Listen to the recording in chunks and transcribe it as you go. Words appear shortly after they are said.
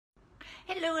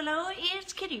Hello, hello,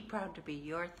 it's Kitti, proud to be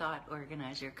your thought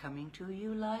organizer, coming to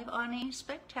you live on a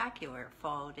spectacular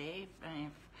fall day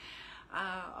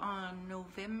on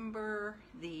November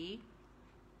the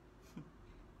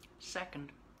 2nd.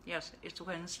 Yes, it's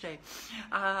Wednesday.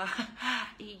 Uh,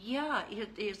 yeah,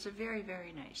 it's a very,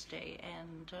 very nice day,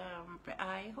 and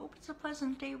I hope it's a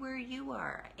pleasant day where you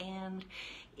are. And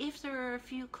if there are a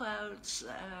few clouds,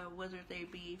 whether they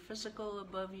be physical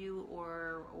above you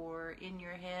or in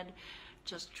your head,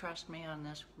 just trust me on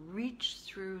this. Reach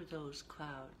through those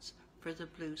clouds for the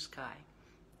blue sky.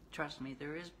 Trust me,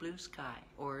 there is blue sky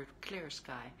or clear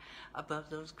sky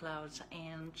above those clouds,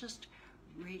 and just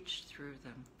reach through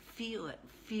them. Feel it.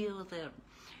 Feel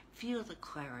the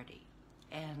clarity,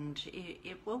 and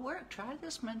it will work. Try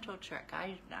this mental trick.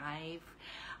 I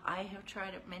have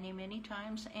tried it many, many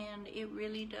times, and it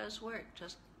really does work.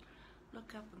 Just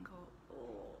look up and go,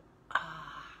 oh,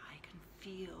 I can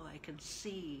feel, I can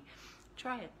see.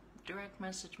 Try it. Direct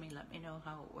message me, let me know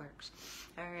how it works.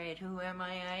 All right, who am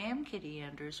I? I am Kitti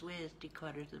Anders with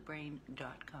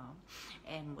declutterthebrain.com.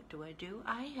 And what do?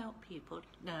 I help people,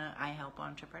 I help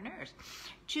entrepreneurs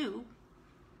to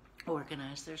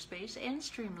organize their space and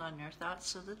streamline their thoughts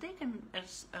so that they can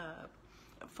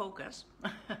focus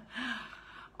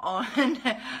on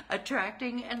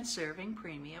attracting and serving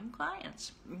premium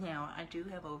clients. Now, I do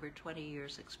have over 20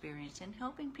 years experience in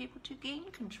helping people to gain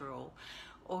control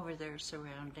over their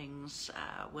surroundings,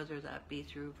 whether that be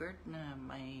through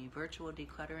my virtual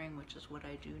decluttering, which is what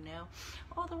I do now,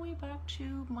 all the way back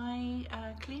to my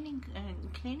cleaning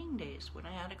days when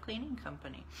I had a cleaning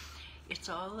company. It's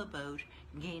all about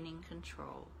gaining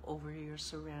control over your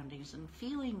surroundings and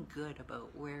feeling good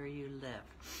about where you live.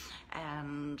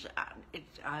 And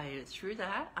through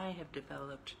that, I have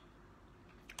developed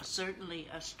certainly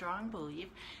a strong belief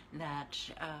that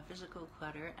physical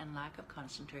clutter and lack of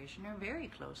concentration are very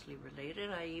closely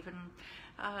related. I even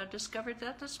discovered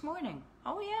that this morning.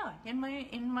 Oh yeah, in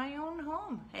my own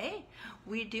home. Hey,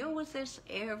 we deal with this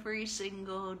every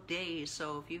single day.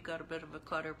 So if you've got a bit of a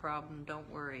clutter problem, don't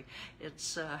worry.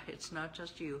 It's not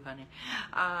just you, honey.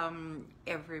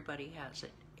 Everybody has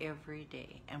it every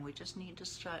day, and we just need to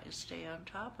stay on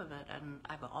top of it. And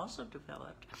I've also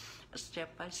developed a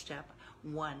step-by-step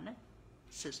one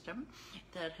system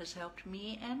that has helped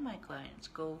me and my clients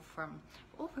go from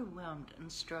overwhelmed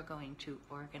and struggling to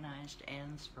organized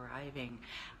and thriving.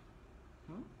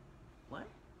 What?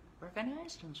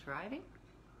 Organized and thriving?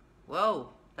 Whoa,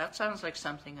 that sounds like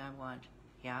something I want.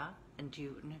 Yeah? And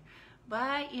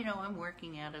but, I'm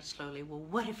working at it slowly. Well,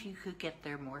 what if you could get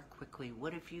there more quickly?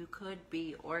 What if you could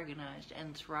be organized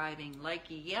and thriving like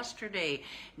yesterday?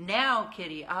 Now,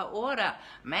 Kitti, ahora,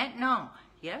 maintenant.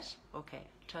 Yes? Okay,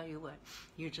 tell you what.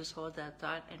 You just hold that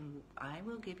thought, and I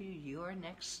will give you your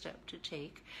next step to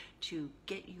take to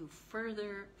get you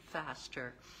further,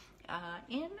 faster,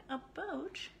 in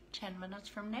about 10 minutes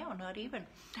from now, not even.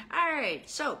 All right,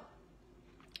 so,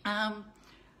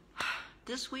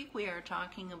 this week we are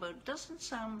talking about, doesn't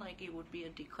sound like it would be a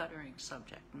decluttering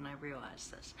subject, and I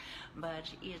realize this,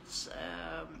 but it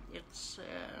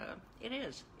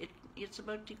is. It's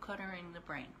about decluttering the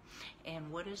brain.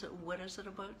 And what is it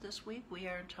about this week? We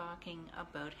are talking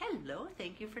about, hello,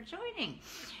 thank you for joining.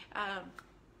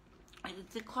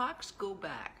 The clocks go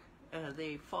back,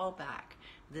 they fall back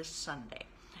this Sunday,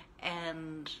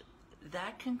 and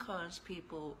that can cause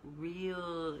people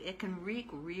it can wreak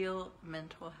real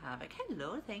mental havoc.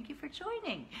 Hello, thank you for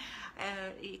joining.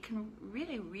 It can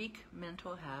really wreak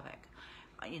mental havoc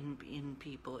in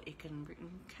people. It can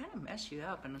kind of mess you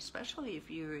up, and especially if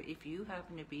you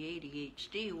happen to be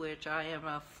ADHD, which I am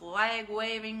a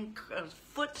flag-waving,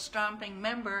 foot-stomping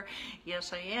member.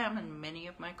 Yes, I am, and many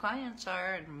of my clients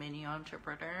are, and many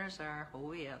entrepreneurs are.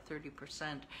 Oh yeah,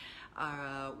 30%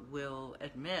 will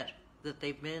admit that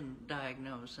they've been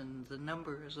diagnosed, and the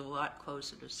number is a lot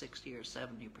closer to 60 or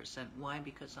 70%. Why?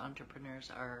 Because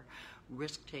entrepreneurs are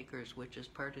risk takers, which is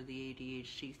part of the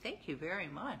ADHD. Thank you very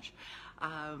much.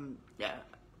 I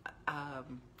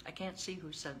can't see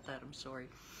who sent that, I'm sorry.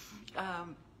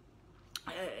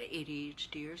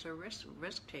 ADHDers are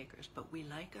risk takers, but we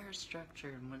like our structure,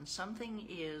 and when something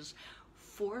is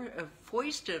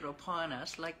foisted upon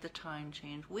us, like the time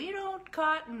change, we don't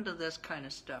cotton to this kind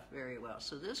of stuff very well.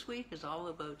 So this week is all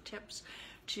about tips,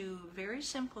 very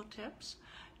simple tips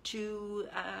to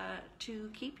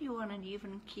keep you on an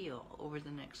even keel over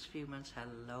the next few months.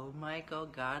 Hello, Michael.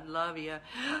 God love you.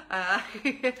 All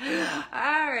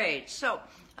right. So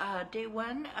day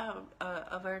one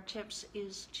of our tips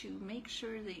is to make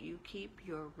sure that you keep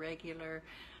your regular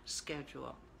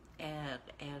schedule.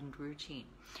 and routine.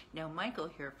 Now, Michael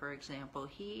here, for example,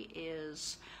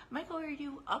 Michael, are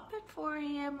you up at 4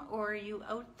 a.m. or are you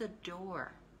out the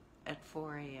door at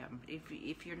 4 a.m.?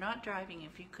 If you're not driving,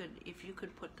 if you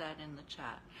could put that in the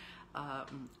chat.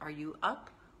 Are you up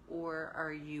or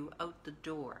are you out the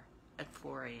door at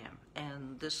 4 a.m.?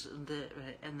 And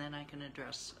then I can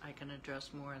address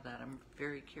more of that. I'm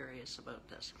very curious about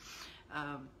this.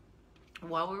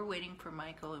 While we're waiting for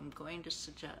Michael, I'm going to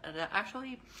suggest,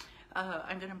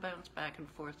 I'm going to bounce back and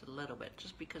forth a little bit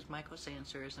just because Michael's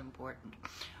answer is important.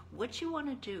 What you want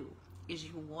to do is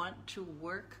you want to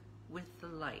work with the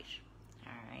light,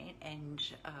 all right? And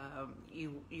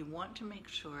you want to make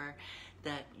sure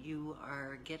that you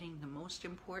are getting the most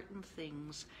important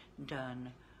things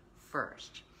done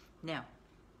first. Now,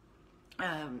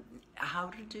 how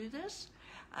to do this?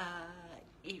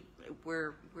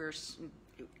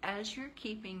 As you're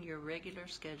keeping your regular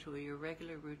schedule, your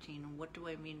regular routine, and what do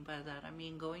I mean by that? I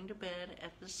mean going to bed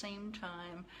at the same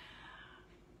time.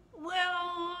 Well,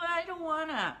 I don't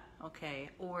wanna, okay,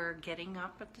 or getting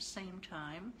up at the same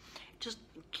time. Just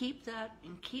keep that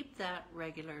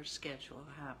regular schedule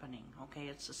happening, okay?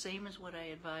 It's the same as what I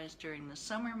advise during the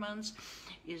summer months,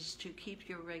 is to keep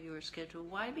your regular schedule.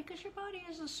 Why? Because your body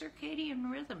has a circadian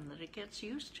rhythm that it gets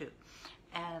used to.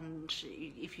 And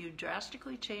if you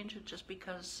drastically change it just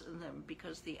because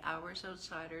the hours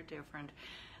outside are different,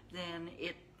 then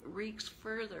it wreaks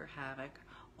further havoc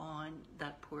on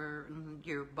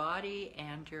your body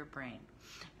and your brain.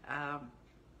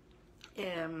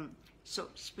 So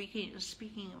speaking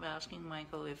of asking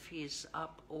Michael if he's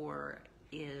up or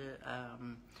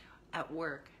at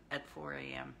work at 4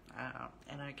 a.m.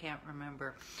 And I can't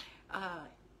remember,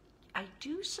 I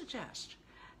do suggest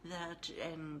that,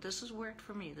 and this has worked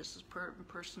for me, this is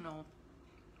personal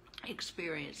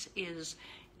experience, is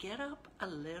get up a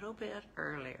little bit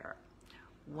earlier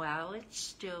while it's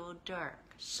still dark,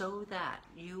 so that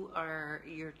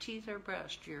your teeth are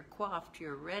brushed, you're coiffed,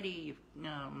 you're ready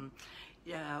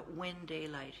when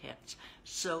daylight hits,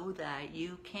 so that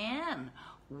you can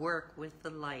work with the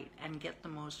light and get the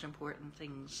most important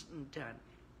things done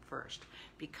first.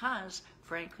 Because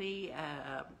frankly,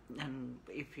 and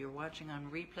if you're watching on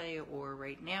replay or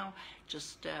right now,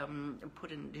 just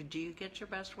put in, do you get your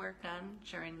best work done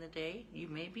during the day? You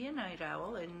may be a night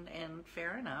owl, and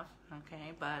fair enough,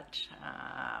 okay, but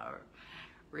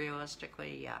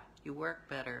realistically, yeah, you work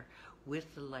better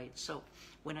with the light. So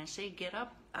when I say get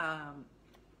up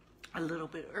a little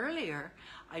bit earlier,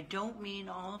 I don't mean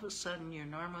all of a sudden you're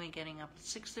normally getting up at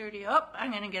 6:30,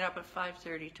 I'm going to get up at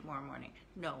 5:30 tomorrow morning.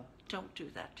 No, don't do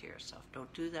that to yourself.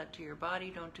 Don't do that to your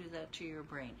body. Don't do that to your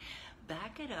brain.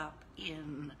 Back it up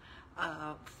in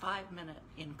 5-minute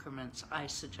increments, I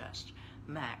suggest,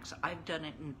 max. I've done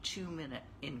it in 2-minute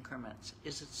increments.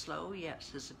 Is it slow?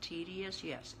 Yes. Is it tedious?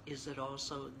 Yes. Is it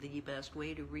also the best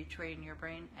way to retrain your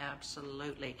brain?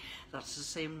 Absolutely.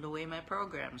 That's the way my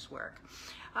programs work.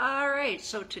 All right,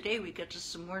 so today we get to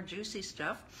some more juicy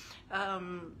stuff.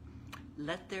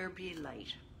 Let there be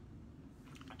light.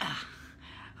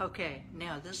 Okay,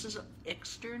 now this is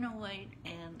external light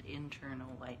and internal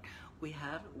light. We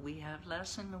have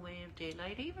less in the way of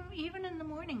daylight. Even in the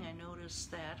morning, I notice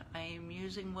that I am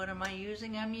using, what am I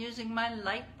using? I'm using my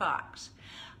light box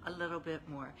a little bit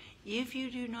more. If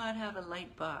you do not have a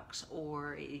light box,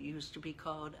 or it used to be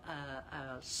called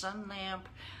a sun lamp,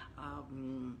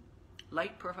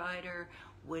 light provider,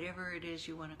 whatever it is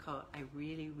you want to call it, I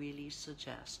really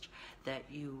suggest that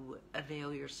you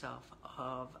avail yourself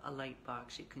of a light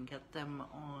box. You can get them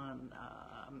on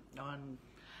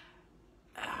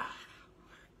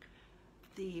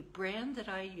the brand that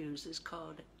I use is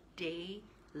called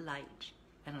Daylight,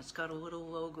 and it's got a little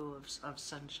logo of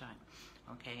sunshine.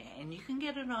 Okay, and you can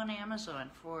get it on Amazon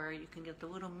you can get the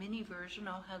little mini version.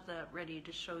 I'll have that ready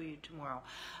to show you tomorrow.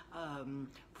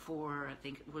 For, I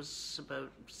think it was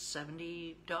about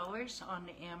 $70 on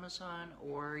Amazon,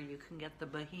 or you can get the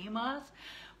Behemoth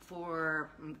for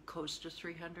close to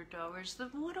 $300. The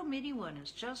little mini one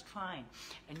is just fine,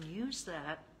 and use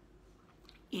that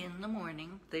in the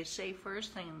morning. They say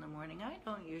first thing in the morning. I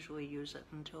don't usually use it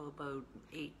until about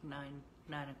 8, 9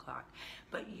 o'clock,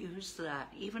 but use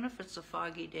that. Even if it's a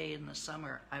foggy day in the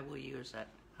summer, I will use it.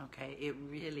 Okay, it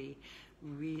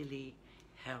really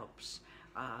helps.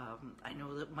 I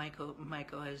know that Michael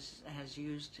has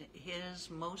used his.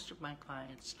 Most of my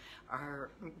clients are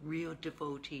real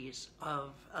devotees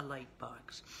of a light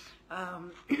box.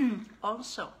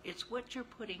 Also, it's what you're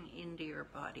putting into your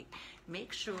body.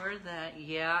 Make sure that,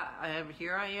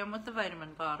 here I am with the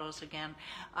vitamin bottles again.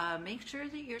 Make sure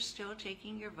that you're still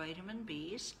taking your vitamin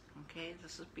Bs. Okay,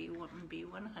 this is B1,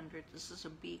 B100. This is a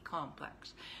B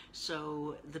complex.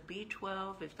 So the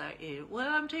B12,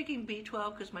 I'm taking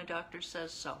B12 because my doctor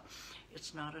says so.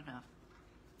 It's not enough.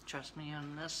 Trust me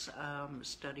on this,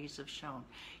 studies have shown.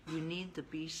 You need the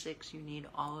B6, you need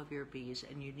all of your Bs,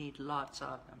 and you need lots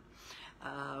of them.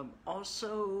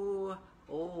 Also,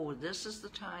 this is the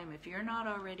time, if you're not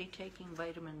already taking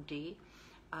vitamin D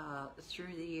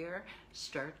through the year,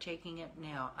 start taking it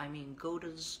now. I mean, go to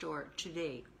the store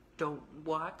today. Don't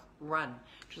walk, run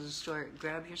to the store.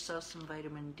 Grab yourself some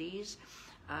vitamin Ds.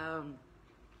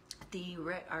 The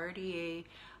RDA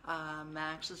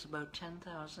max is about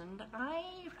 10,000.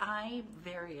 I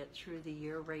vary it through the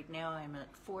year. Right now I'm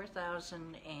at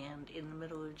 4,000, and in the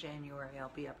middle of January I'll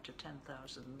be up to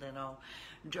 10,000. Then I'll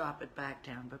drop it back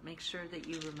down. But make sure that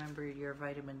you remember your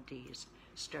vitamin Ds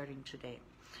starting today.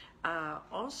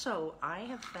 Also, I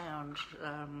have found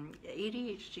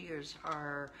ADHDers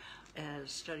are,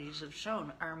 as studies have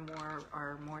shown,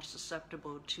 are more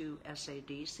susceptible to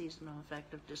SAD, seasonal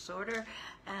affective disorder,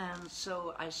 and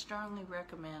so I strongly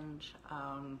recommend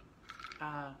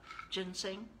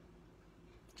ginseng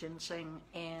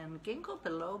and ginkgo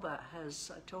biloba.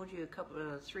 I told you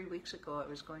 3 weeks ago I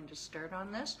was going to start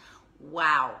on this.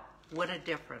 Wow, what a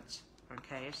difference!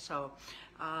 Okay, so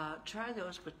try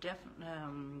those, but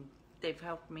they've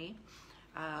helped me.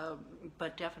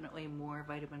 But definitely more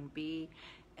vitamin B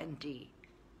and D.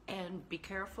 And be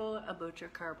careful about your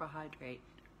carbohydrate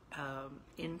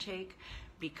intake,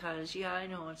 because I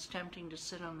know it's tempting to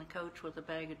sit on the couch with a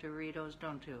bag of Doritos.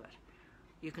 Don't do it.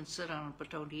 You can sit on it, but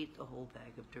don't eat the whole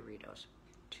bag of Doritos.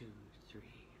 2, 3,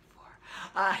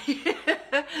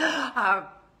 4.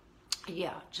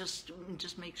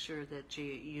 Just make sure that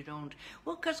you don't,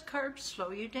 because carbs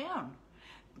slow you down.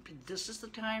 This is the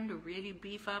time to really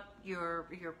beef up your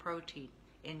protein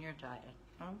in your diet.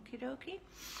 Okie dokie.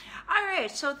 All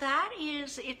right, so that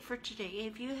is it for today.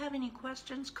 If you have any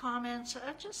questions, comments,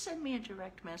 just send me a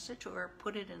direct message or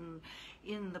put it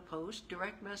in the post.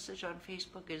 Direct message on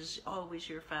Facebook is always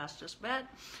your fastest bet.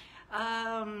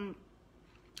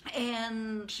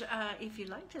 And if you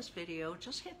like this video,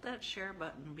 just hit that share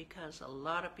button, because a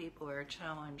lot of people are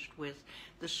challenged with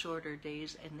the shorter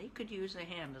days and they could use a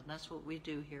hand, and that's what we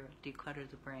do here at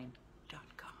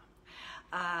declutterthebrain.com.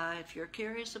 If you're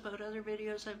curious about other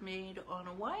videos I've made on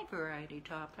a wide variety of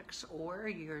topics, or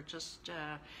you're just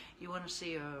you want to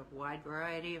see a wide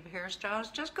variety of hairstyles,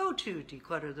 just go to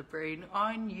Declutter the Brain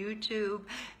on YouTube,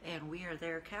 and we are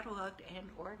there cataloged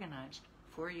and organized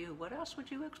for you. What else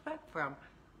would you expect from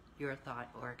your thought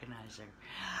organizer?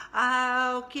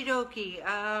 Okie dokie.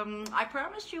 I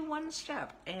promised you one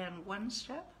step, and one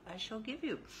step I shall give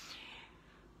you.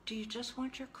 Do you just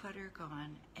want your clutter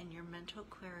gone and your mental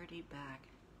clarity back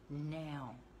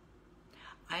now?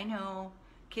 I know,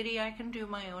 Kitti, I can do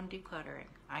my own decluttering.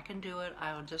 I can do it.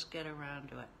 I'll just get around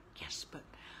to it. Yes, but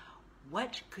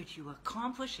what could you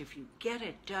accomplish if you get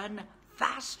it done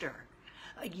faster?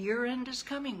 A year end is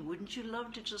coming. Wouldn't you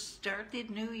love to just start the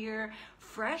new year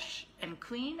fresh and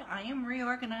clean? I am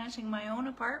reorganizing my own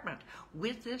apartment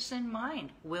with this in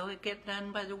mind. Will it get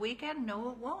done by the weekend? No,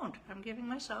 it won't. I'm giving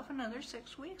myself another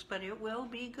 6 weeks, but it will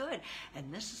be good.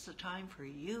 And this is the time for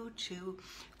you to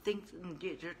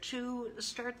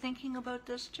start thinking about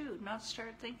this too. Not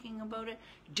start thinking about it,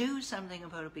 do something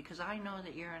about it, because I know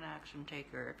that you're an action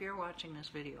taker. If you're watching this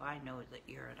video, I know that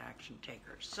you're an action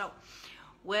taker. So,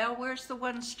 well, where's the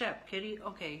one step, Kitti?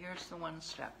 Okay, here's the one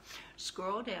step.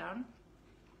 Scroll down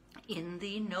in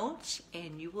the notes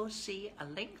and you will see a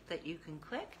link that you can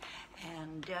click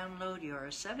and download your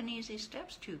 7 easy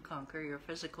steps to conquer your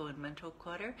physical and mental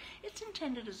clutter. It's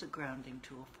intended as a grounding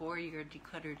tool for your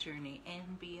declutter journey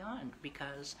and beyond,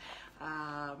 because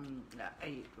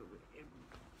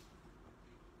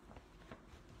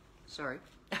sorry,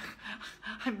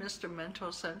 I missed a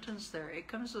mental sentence there. It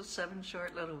comes with 7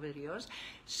 short little videos,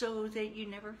 so that you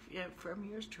never, from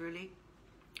yours truly,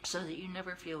 so that you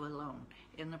never feel alone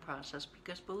in the process,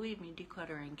 because believe me,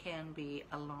 decluttering can be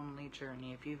a lonely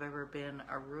journey. If you've ever been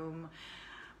a room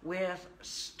with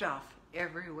stuff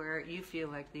everywhere, you feel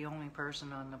like the only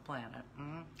person on the planet.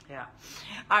 Yeah.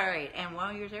 All right, and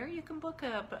while you're there, you can book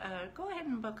go ahead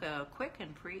and book a quick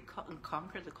and free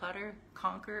Conquer the Clutter,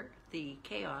 Conquer the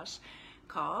Chaos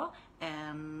call,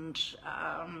 and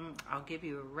I'll give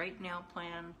you a right now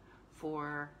plan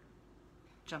for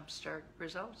jumpstart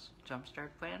results. Jumpstart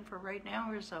plan for right now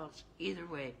results. Either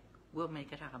way, we'll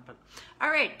make it happen. All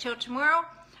right, till tomorrow.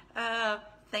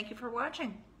 Thank you for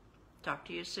watching. Talk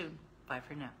to you soon. Bye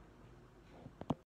for now.